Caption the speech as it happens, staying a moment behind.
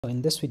So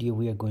in this video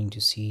we are going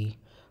to see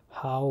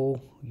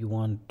how you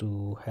want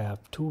to have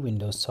two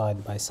windows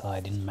side by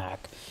side in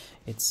Mac.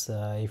 It's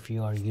if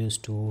you are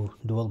used to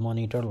dual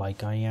monitor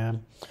like I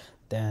am,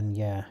 then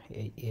yeah,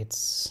 it's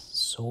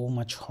so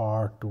much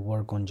hard to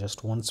work on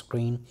just one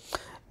screen.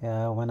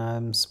 When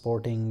I'm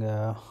sporting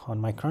on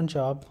my current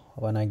job,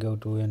 when I go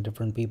to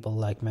different people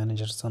like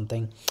managers or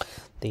something,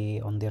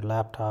 they on their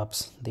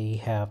laptops they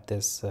have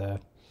this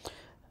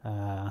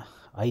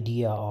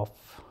idea of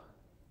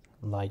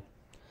like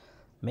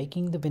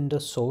making the window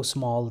so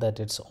small that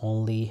it's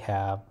only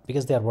have,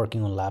 because they are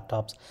working on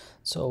laptops,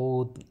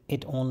 so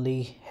it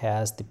only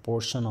has the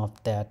portion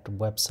of that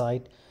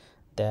website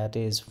that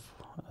is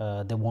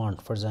they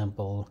want. For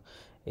example,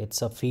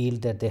 it's a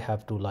field that they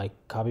have to like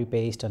copy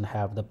paste and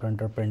have the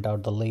printer print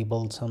out the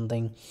label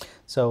something.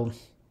 So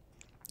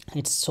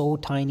it's so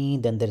tiny.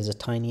 Then there is a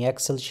tiny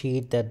Excel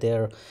sheet that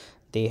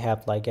they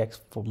have like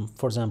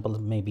for example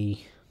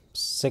maybe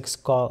six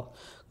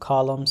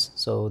columns.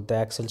 So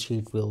the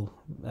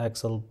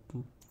Excel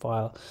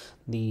file,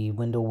 the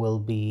window will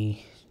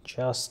be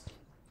just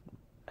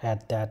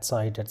at that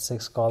side at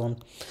 6 columns.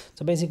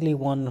 So basically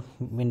one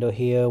window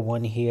here,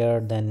 one here,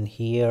 then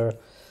here.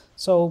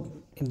 So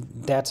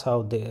that's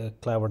how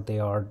clever they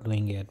are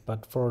doing it.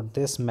 But for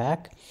this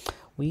Mac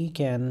we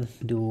can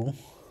do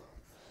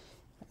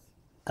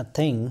a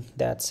thing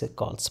that's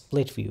called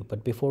split view.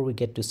 But before we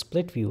get to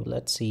split view,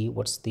 let's see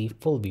what's the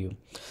full view.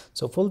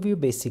 So full view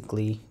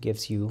basically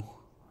gives you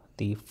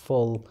the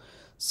full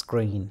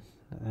screen,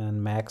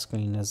 and Mac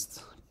screen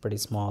is pretty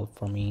small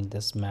for me.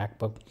 This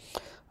MacBook,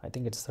 I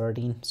think it's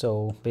 13.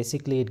 So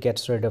basically it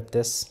gets rid of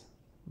this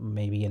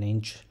maybe an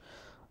inch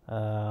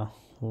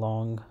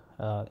long,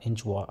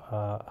 inch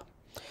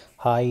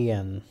high,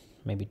 and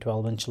maybe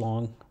 12-inch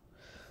long,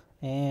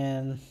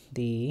 and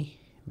the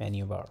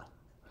menu bar.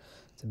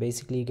 So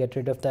basically you get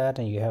rid of that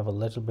and you have a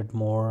little bit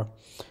more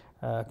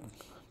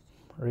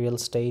real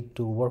estate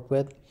to work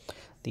with.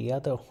 The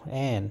other,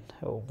 and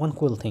one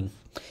cool thing,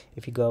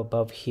 if you go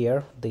above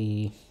here,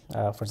 the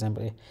for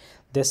example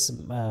this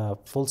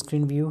full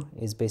screen view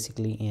is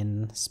basically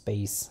in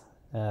spaces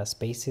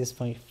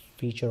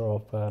feature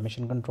of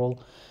mission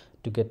control.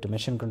 To get to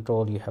mission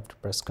control, you have to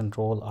press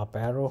control up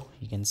arrow.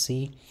 You can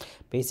see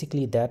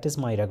basically that is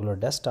my regular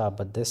desktop,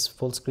 but this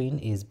full screen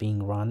is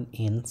being run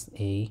in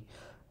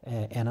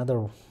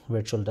another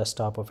virtual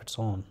desktop of its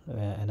own,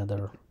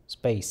 another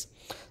space.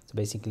 So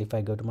basically if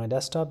I go to my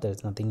desktop,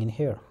 there's nothing in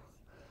here,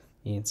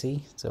 you can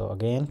see. So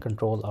again,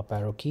 control up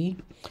arrow key,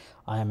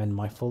 I am in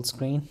my full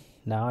screen.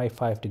 Now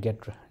if I have to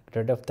get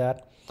rid of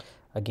that,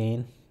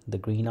 again the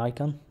green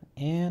icon,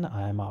 and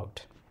I am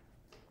out.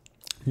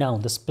 Now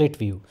the split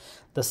view,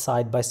 the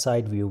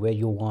side-by-side view, where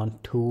you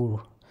want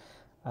two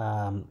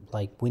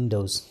like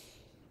windows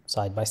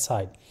side by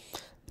side.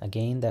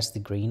 Again, that's the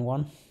green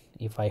one.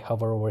 If I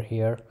hover over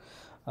here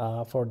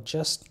for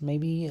just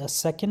maybe a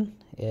second,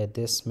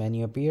 this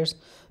menu appears.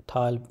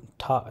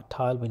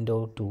 Tile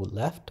window to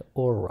left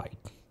or right,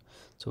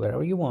 so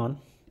wherever you want.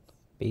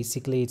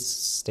 Basically it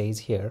stays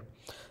here.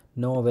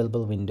 No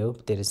available window,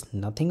 there is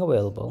nothing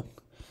available.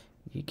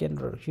 You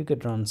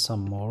could run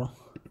some more,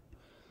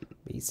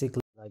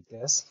 basically like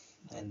this.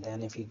 And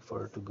then if you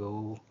were to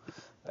go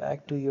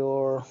back to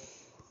your,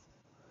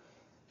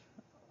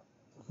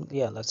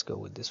 yeah, let's go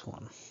with this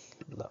one,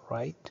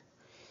 right?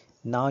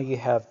 Now you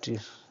have to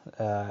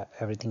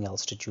everything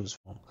else to choose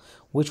from.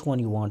 Which one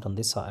you want on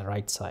this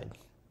right side?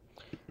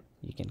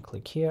 You can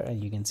click here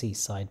and you can see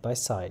side by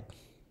side.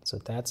 So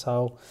that's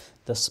how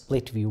the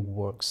split view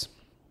works.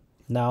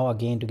 Now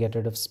again, to get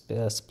rid of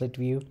split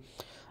view,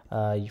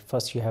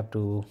 first you have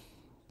to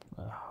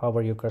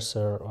hover your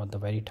cursor on the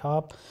very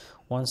top.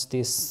 Once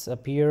this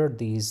appear,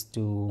 these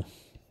two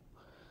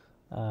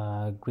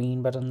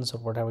green buttons or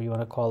whatever you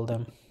want to call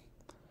them,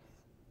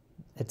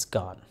 it's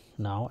gone.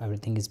 Now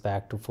everything is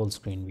back to full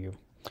screen view.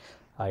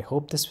 I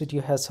hope this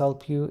video has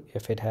helped you.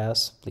 If it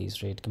has,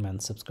 please rate,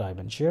 comment, subscribe,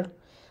 and share.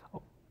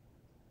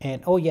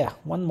 And oh yeah,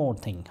 one more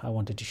thing I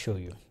wanted to show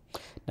you.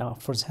 Now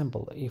for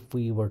example, if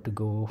we were to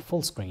go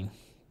full screen,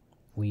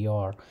 we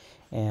are,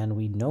 and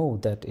we know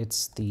that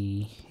it's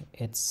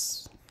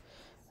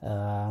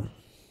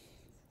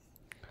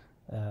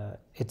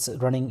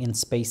running in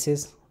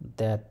spaces,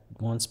 that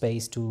one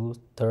space to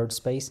third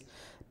space.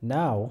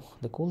 Now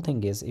the cool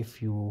thing is, if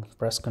you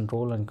press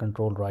control and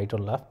control right or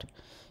left,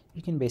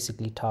 you can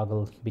basically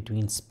toggle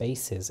between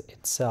spaces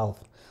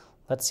itself.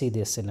 Let's see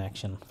this in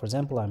action. For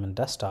example, I'm in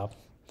desktop.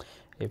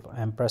 If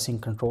I'm pressing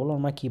control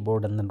on my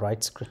keyboard and then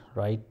right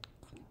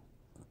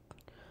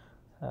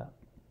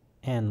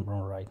and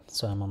right,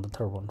 so I'm on the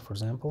third one. For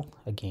example,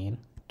 again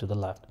to the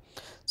left.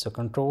 So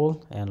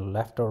control and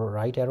left or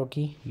right arrow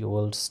key, you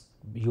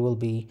will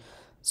be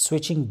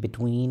switching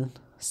between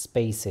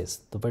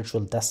spaces, the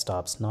virtual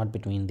desktops, not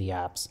between the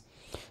apps.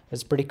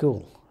 It's pretty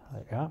cool.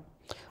 Yeah.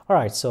 All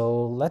right,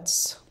 so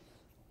let's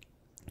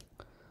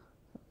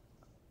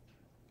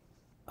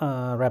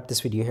wrap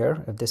this video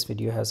here. If this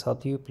video has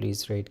helped you,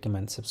 please rate,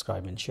 comment,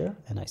 subscribe, and share,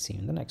 and I see you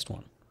in the next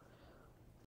one.